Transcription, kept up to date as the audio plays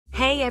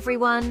Hey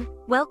everyone,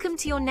 welcome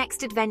to your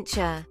next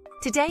adventure.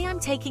 Today I'm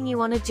taking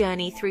you on a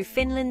journey through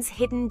Finland's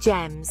hidden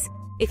gems.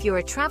 If you're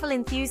a travel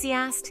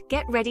enthusiast,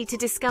 get ready to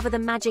discover the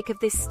magic of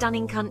this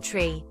stunning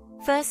country.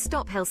 First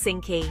stop,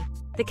 Helsinki.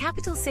 The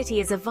capital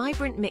city is a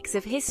vibrant mix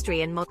of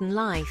history and modern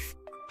life.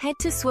 Head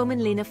to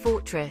Suomenlinna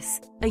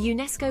Fortress, a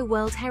UNESCO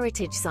World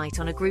Heritage Site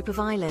on a group of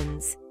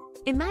islands.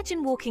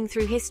 Imagine walking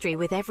through history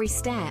with every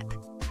step.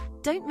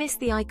 Don't miss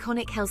the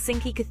iconic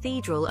Helsinki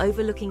Cathedral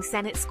overlooking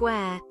Senate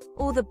Square,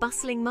 or the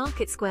bustling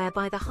market square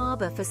by the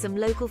harbour for some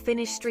local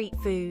Finnish street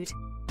food.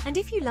 And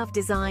if you love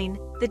design,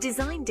 the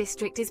design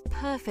district is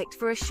perfect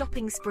for a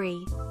shopping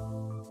spree.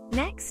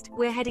 Next,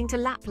 we're heading to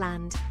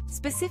Lapland,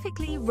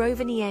 specifically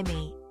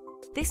Rovaniemi.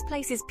 This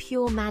place is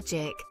pure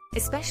magic,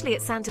 especially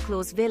at Santa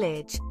Claus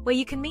Village, where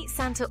you can meet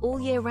Santa all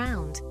year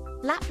round.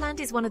 Lapland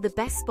is one of the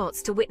best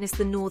spots to witness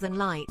the Northern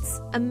Lights,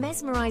 a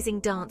mesmerizing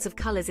dance of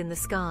colors in the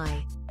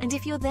sky. And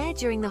if you're there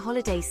during the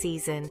holiday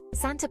season,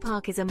 Santa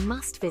Park is a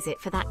must-visit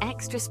for that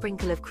extra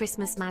sprinkle of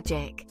Christmas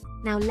magic.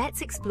 Now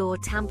let's explore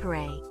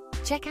Tampere.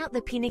 Check out the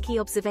Pinikki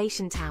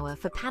Observation Tower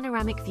for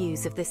panoramic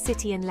views of the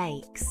city and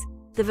lakes.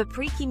 The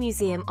Vaprikki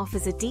Museum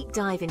offers a deep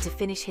dive into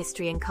Finnish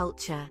history and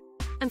culture.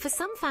 And for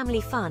some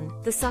family fun,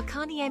 the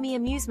Sakaniemi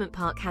Amusement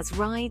Park has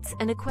rides,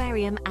 an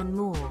aquarium and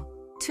more.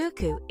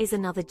 Turku is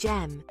another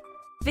gem.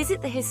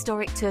 Visit the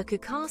historic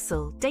Turku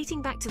Castle,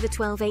 dating back to the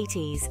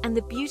 1280s, and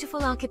the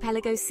beautiful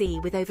archipelago sea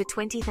with over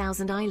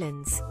 20,000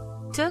 islands.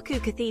 Turku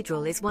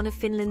Cathedral is one of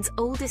Finland's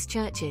oldest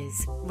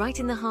churches, right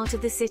in the heart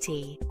of the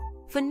city.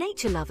 For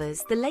nature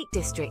lovers, the Lake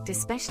District,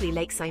 especially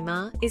Lake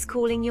Saimaa, is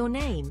calling your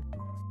name.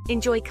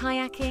 Enjoy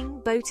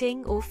kayaking,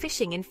 boating, or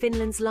fishing in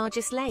Finland's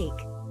largest lake.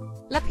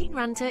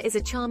 Lappeenranta is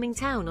a charming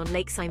town on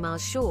Lake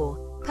Saimaa's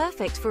shore,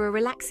 perfect for a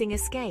relaxing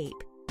escape.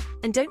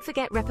 And don't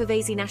forget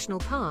Repovesi National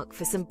Park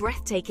for some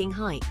breathtaking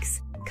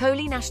hikes.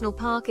 Koli National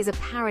Park is a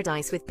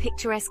paradise with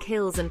picturesque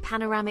hills and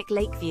panoramic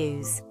lake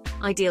views,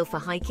 ideal for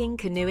hiking,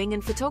 canoeing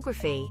and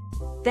photography.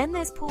 Then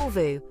there's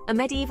Porvoo, a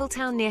medieval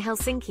town near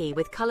Helsinki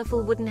with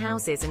colourful wooden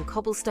houses and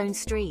cobblestone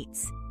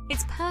streets.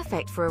 It's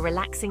perfect for a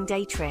relaxing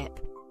day trip.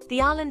 The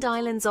Åland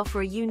Islands offer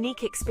a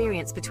unique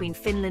experience between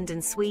Finland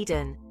and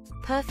Sweden,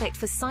 perfect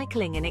for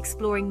cycling and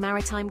exploring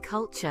maritime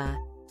culture.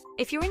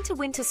 If you're into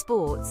winter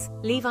sports,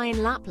 Levi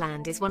in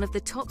Lapland is one of the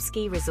top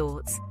ski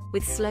resorts,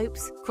 with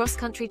slopes,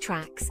 cross-country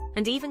tracks,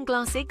 and even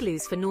glass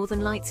igloos for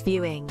Northern Lights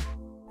viewing.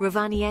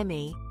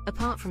 Rovaniemi,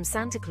 apart from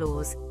Santa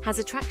Claus, has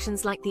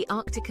attractions like the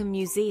Arcticum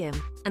Museum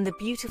and the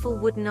beautiful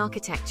wooden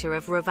architecture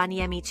of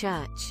Rovaniemi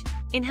Church.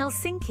 In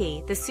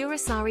Helsinki, the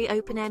Suurasaari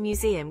Open-Air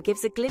Museum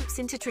gives a glimpse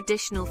into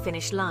traditional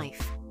Finnish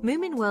life.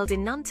 Moomin World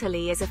in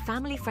Naantali is a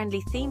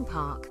family-friendly theme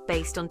park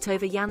based on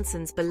Tove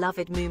Jansson's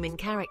beloved Moomin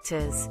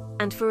characters.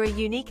 And for a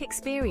unique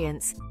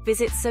experience,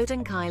 visit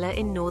Sodankyla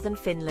in northern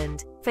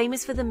Finland,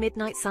 famous for the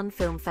Midnight Sun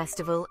Film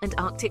Festival and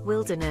Arctic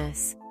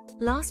wilderness.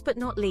 Last but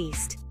not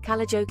least,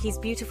 Kalajoki's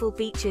beautiful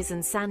beaches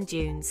and sand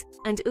dunes,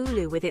 and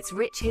Oulu with its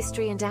rich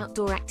history and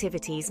outdoor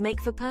activities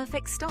make for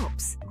perfect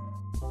stops.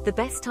 The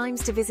best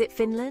times to visit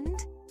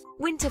Finland?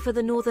 Winter for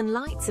the Northern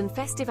Lights and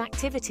festive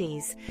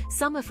activities,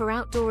 summer for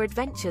outdoor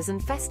adventures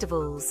and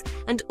festivals,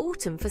 and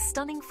autumn for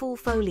stunning fall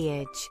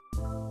foliage.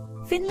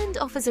 Finland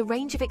offers a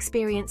range of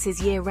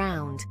experiences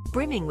year-round,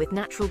 brimming with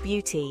natural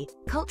beauty,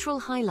 cultural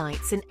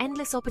highlights and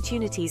endless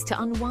opportunities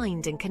to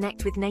unwind and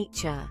connect with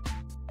nature.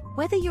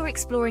 Whether you're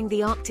exploring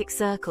the Arctic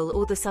Circle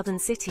or the southern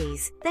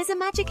cities, there's a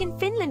magic in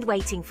Finland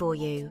waiting for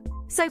you.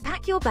 So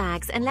pack your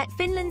bags and let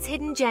Finland's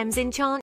hidden gems enchant